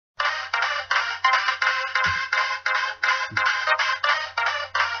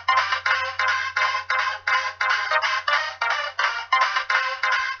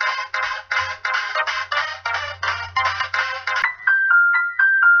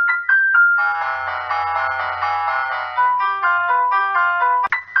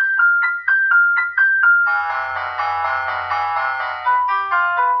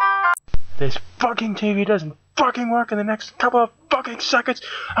This fucking TV doesn't fucking work in the next couple of fucking seconds.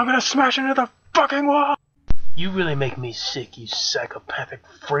 I'm gonna smash into the fucking wall. You really make me sick, you psychopathic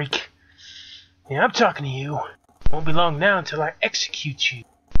freak. Yeah, I'm talking to you. Won't be long now until I execute you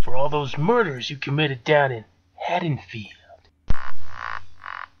for all those murders you committed down in Haddonfield.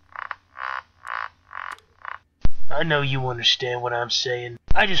 I know you understand what I'm saying.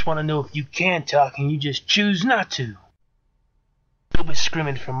 I just want to know if you can talk and you just choose not to. You'll be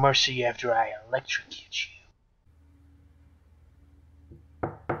screaming for mercy after I electrocute you.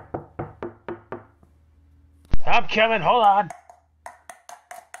 I'm coming, hold on.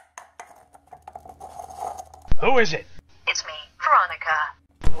 Who is it? It's me,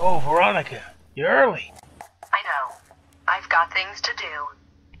 Veronica. Oh, Veronica, you're early. I know. I've got things to do.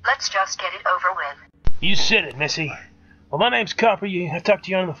 Let's just get it over with. You said it, Missy. Well, my name's Copper. I talked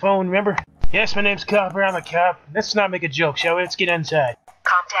to you on the phone, remember? Yes, my name's Copper. I'm a cop. Let's not make a joke, shall we? Let's get inside.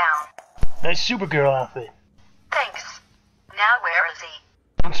 Calm down. Nice Supergirl outfit. Thanks. Now where is he?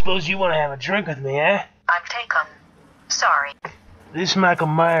 I don't suppose you want to have a drink with me, eh? I'm taken. Sorry. This Michael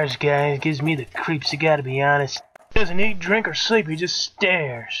Myers guy gives me the creeps, I gotta be honest. He doesn't eat, drink, or sleep, he just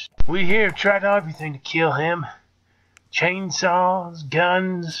stares. We here have tried everything to kill him. Chainsaws,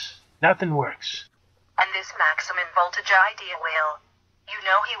 guns, nothing works. And this maximum voltage idea will. You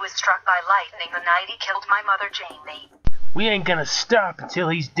know he was struck by lightning the night he killed my mother, Jamie. We ain't gonna stop until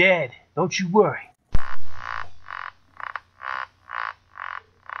he's dead. Don't you worry.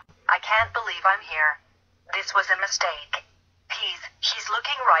 I can't believe I'm here. This was a mistake. He's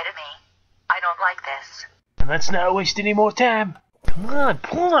looking right at me. I don't like this. And let's not waste any more time. Come on,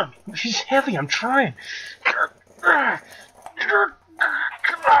 pull on me. She's heavy, I'm trying. Oh,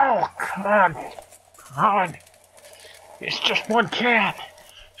 come on. Come on. It's just one cat.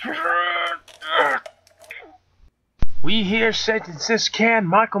 We here sentence this can,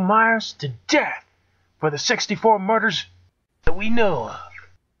 Michael Myers, to death for the 64 murders that we know of.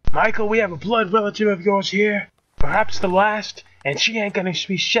 Michael, we have a blood relative of yours here, perhaps the last, and she ain't gonna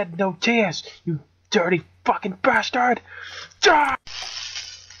be shedding no tears, you dirty fucking bastard! Ah!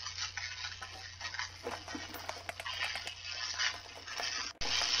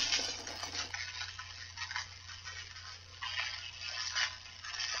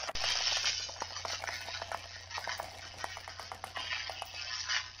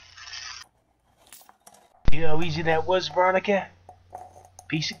 You know how easy that was, Veronica?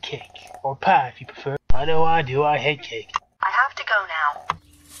 Piece of cake. Or pie, if you prefer. I know I do. I hate cake. I have to go now.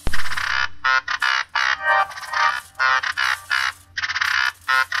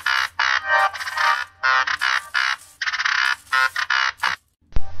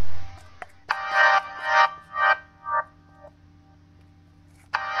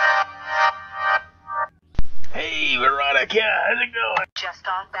 Hey, Veronica, how's it going? Just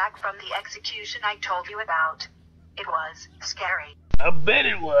got back from the execution I told you about. It was scary. I bet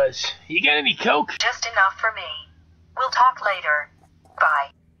it was. You got any coke? Just enough for me. We'll talk later.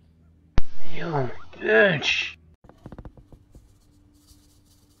 Bye. You bitch.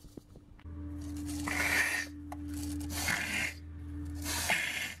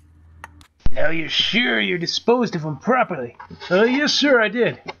 Now you're sure you disposed of him properly? Yes, sir, I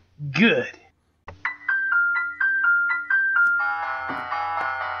did. Good.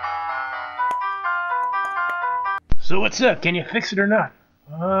 So what's up? Can you fix it or not?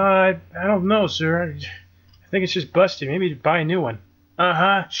 I don't know, sir. I think it's just busted. Maybe buy a new one.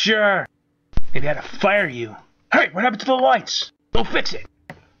 Uh-huh, sure. Maybe I had to fire you. Hey, what happened to the lights? Go fix it.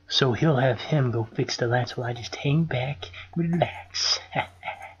 So he'll have him go fix the lights while I just hang back and relax.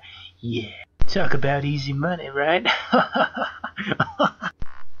 Yeah. Talk about easy money, right?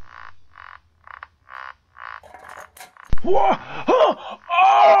 Whoa! Oh!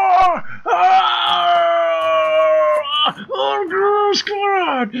 Oh! Oh,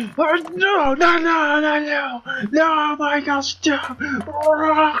 God! No, no, no, no, no! No, Michael, stop!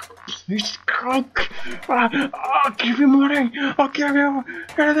 Please, coke! I'll give you money! I'll give you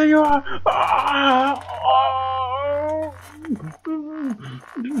anything you want!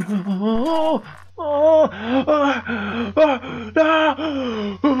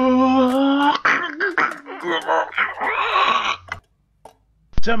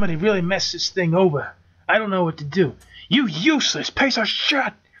 Somebody really messed this thing over. I don't know what to do. You useless piece of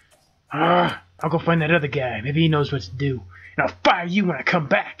shit! I'll go find that other guy. Maybe he knows what to do. And I'll fire you when I come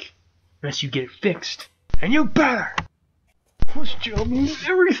back. Unless you get it fixed. And you better! This job means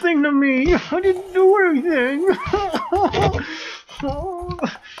everything to me. I didn't do anything.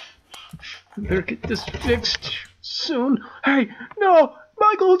 Better get this fixed soon. Hey, no,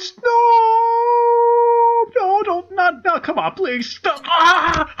 Michael, no, don't, not, come on, please, stop.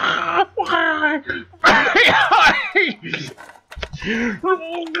 Why?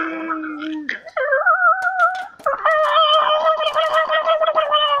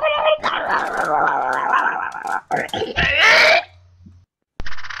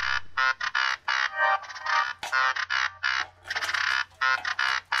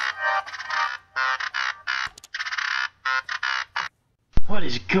 What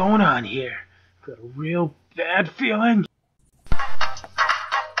is going on here? Got a real bad feeling.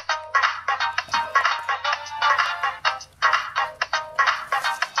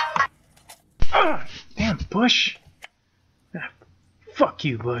 Damn, Bush. Fuck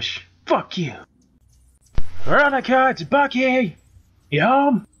you, Bush. Fuck you. Veronica, it's Bucky. You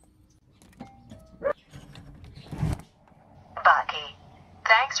home? Bucky,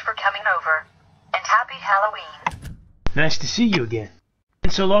 thanks for coming over, and happy Halloween. Nice to see you again. It's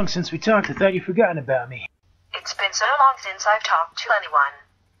been so long since we talked, I thought you'd forgotten about me. It's been so long since I've talked to anyone.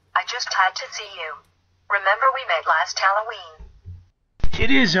 I just had to see you. Remember we met last Halloween? It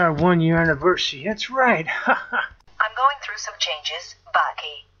is our 1-year anniversary, that's right. I'm going through some changes,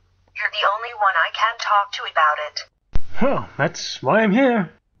 Bucky. You're the only one I can talk to about it. Well, that's why I'm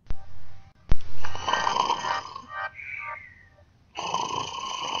here.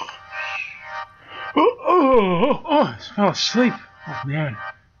 I fell asleep. Oh, man.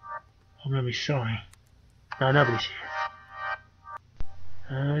 I'm really sorry. No, nobody's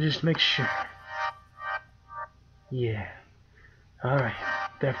here. Just make sure. Yeah. Alright.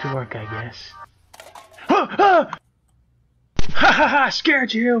 Back to work, I guess. Ha ha ha!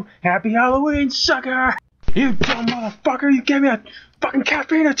 Scared you! Happy Halloween, sucker! You dumb motherfucker! You gave me a fucking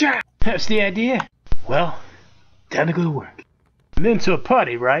caffeine attack! That's the idea. Well, time to go to work. I'm into a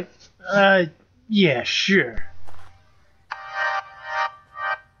party, right? Yeah, sure.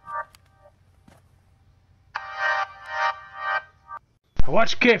 Now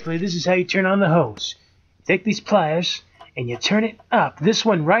watch carefully, this is how you turn on the hose. You take these pliers, and you turn it up. This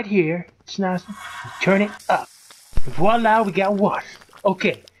one right here, it's nice. You turn it up. And voila, we got water.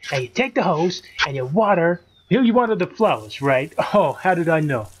 Okay, now you take the hose, and you water. Here you water the flowers, right? Oh, how did I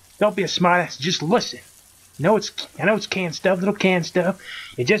know? Don't be a smartass, just listen. I know it's canned stuff, little canned stuff.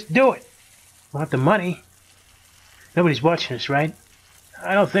 You just do it. Want the money. Nobody's watching us, right?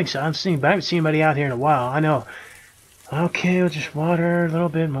 I don't think so. I haven't seen anybody out here in a while. I know. Okay, we'll just water a little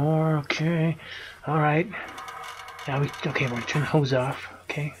bit more. Okay. Alright. Now we're gonna turn the hose off.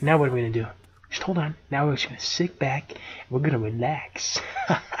 Okay. Now what are we gonna do? Just hold on. Now we're just gonna sit back and we're gonna relax.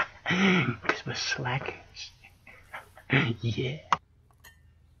 Because we're slackers. Yeah.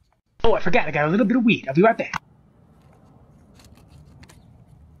 Oh, I forgot. I got a little bit of weed. I'll be right back.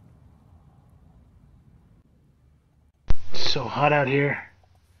 It's so hot out here.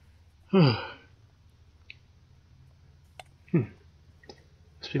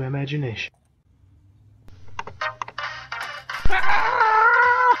 Must be my imagination.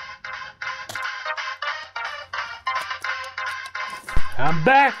 I'm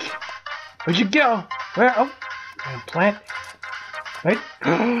back. Where'd you go? Where? Oh, plant. Wait.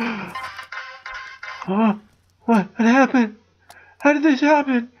 Oh, what happened? How did this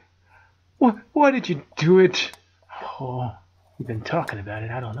happen? Why did you do it? Oh, you've been talking about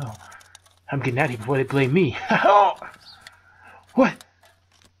it. I don't know. I'm getting out of here before they blame me. Oh, what?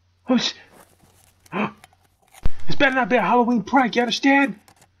 This better not be a Halloween prank. You understand?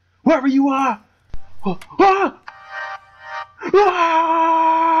 Wherever you are. Oh, ah!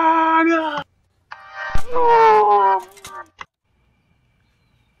 Ah, no. Oh.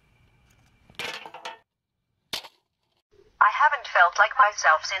 I haven't felt like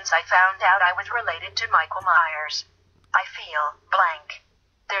myself since I found out I was related to Michael Myers. I feel blank.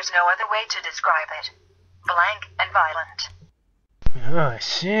 There's no other way to describe it. Blank and violent. Oh, I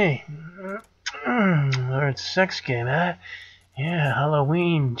see. Or it's a sex game, huh? Yeah,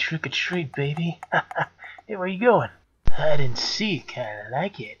 Halloween, trick-or-treat, baby. Hey, where you going? Hide and seek, kinda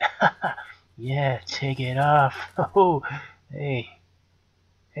like it. Yeah, take it off. Oh, hey.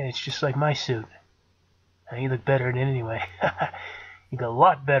 Hey, it's just like my suit. Now, you look better than it anyway. You look a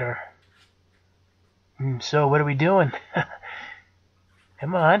lot better. So, what are we doing?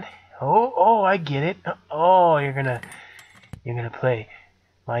 Come on. Oh, I get it. Oh, you're gonna play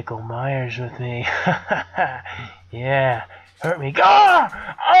Michael Myers with me. Yeah, hurt me. Oh,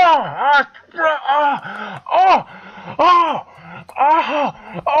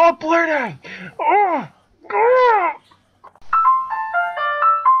 bleeding. Oh.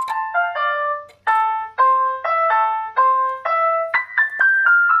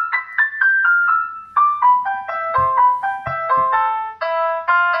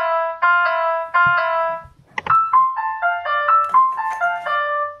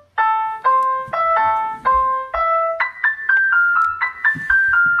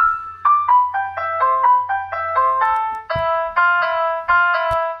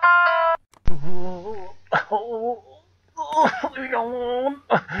 me alone.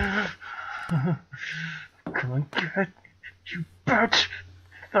 Come on, kid. You bitch.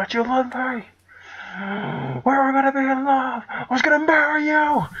 Thought you loved me. We were gonna be in love. I was gonna marry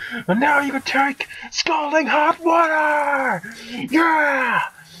you. And now you can take scalding hot water. Yeah.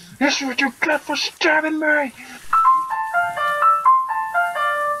 This is what you get for stabbing me.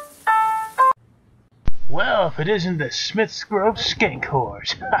 Well, if it isn't the Smith's Grove skink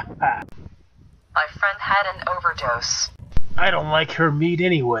horse. My friend had an overdose. I don't like her meat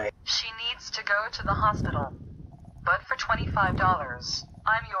anyway. She needs to go to the hospital. But for $25,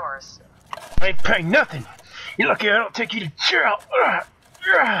 I'm yours. I ain't paying nothing. You're lucky I don't take you to jail.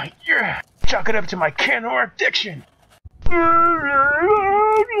 Chalk it up to my cancer addiction.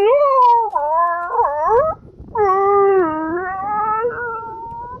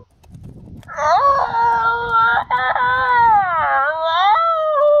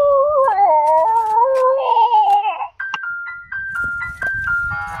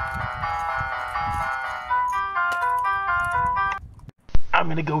 I'm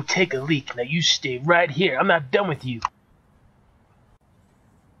gonna go take a leak. Now you stay right here. I'm not done with you.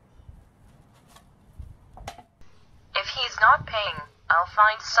 If he's not paying, I'll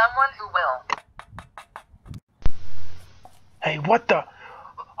find someone who will. Hey, what the?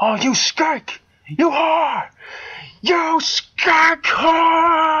 Oh, you skunk! You whore! You skunk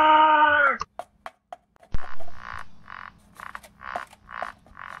whore!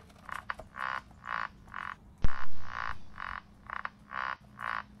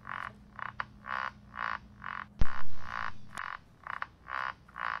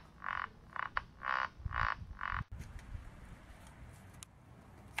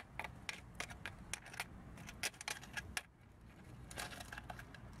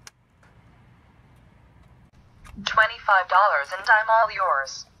 $25 and I'm all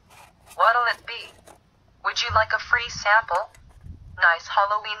yours. What'll it be? Would you like a free sample? Nice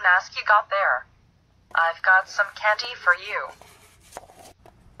Halloween mask you got there. I've got some candy for you.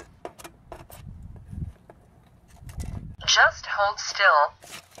 Just hold still.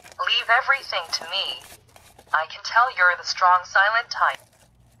 Leave everything to me. I can tell you're the strong silent type.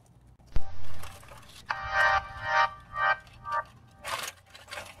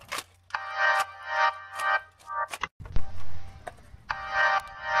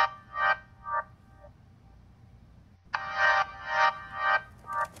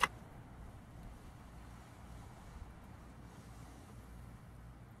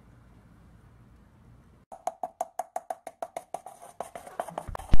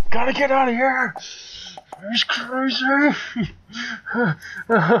 Gotta get out of here! It's crazy!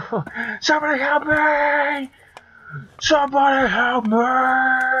 Somebody help me! Somebody help me!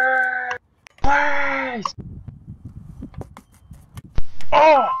 Please!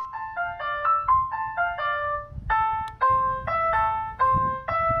 Oh!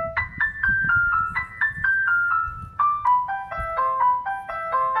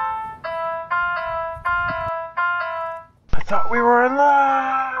 I thought we were in love!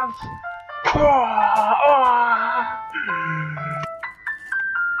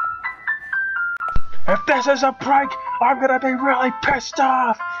 If this is a prank, I'm gonna be really pissed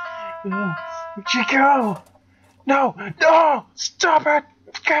off! Where'd you go? No! No! Stop it!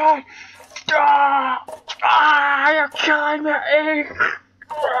 God! You're killing me!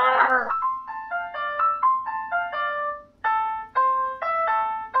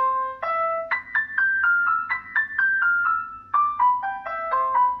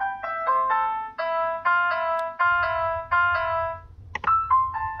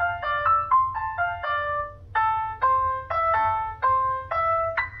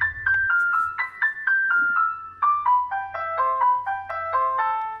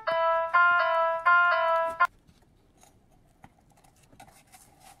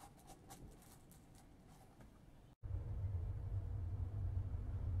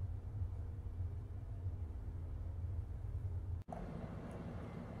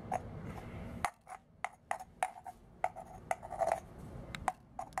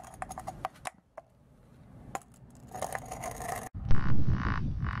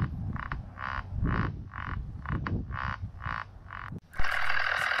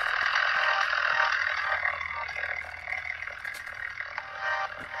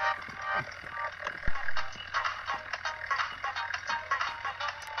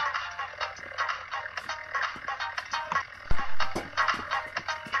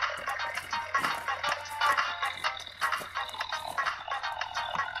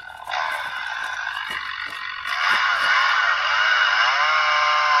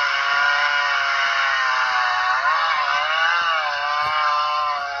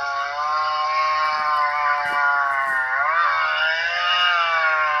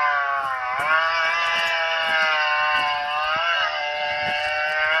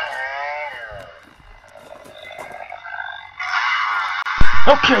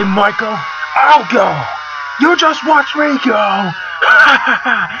 Okay, Michael, I'll go. You just watch me go.